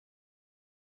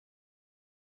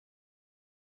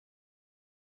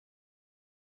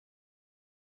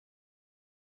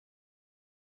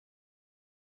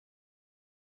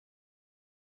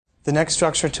The next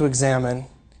structure to examine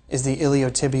is the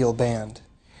iliotibial band.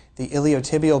 The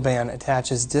iliotibial band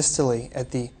attaches distally at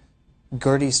the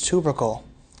Gerdy's tubercle.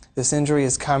 This injury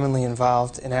is commonly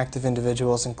involved in active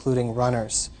individuals, including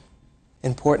runners.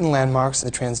 Important landmarks, the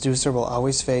transducer will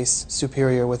always face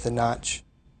superior with a notch.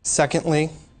 Secondly,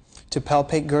 to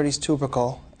palpate Gerdy's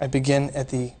tubercle, I begin at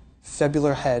the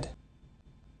fibular head.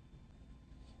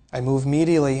 I move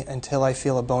medially until I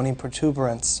feel a bony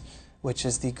protuberance, which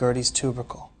is the Gerdy's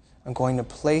tubercle. I'm going to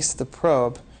place the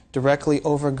probe directly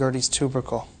over Gerdy's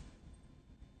tubercle.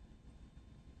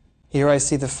 Here I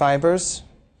see the fibers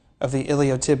of the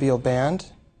iliotibial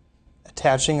band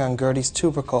attaching on Gerdy's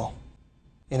tubercle.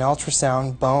 In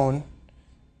ultrasound, bone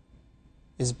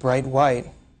is bright white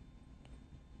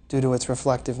due to its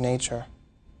reflective nature.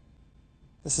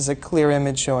 This is a clear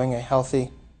image showing a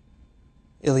healthy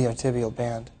iliotibial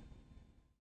band.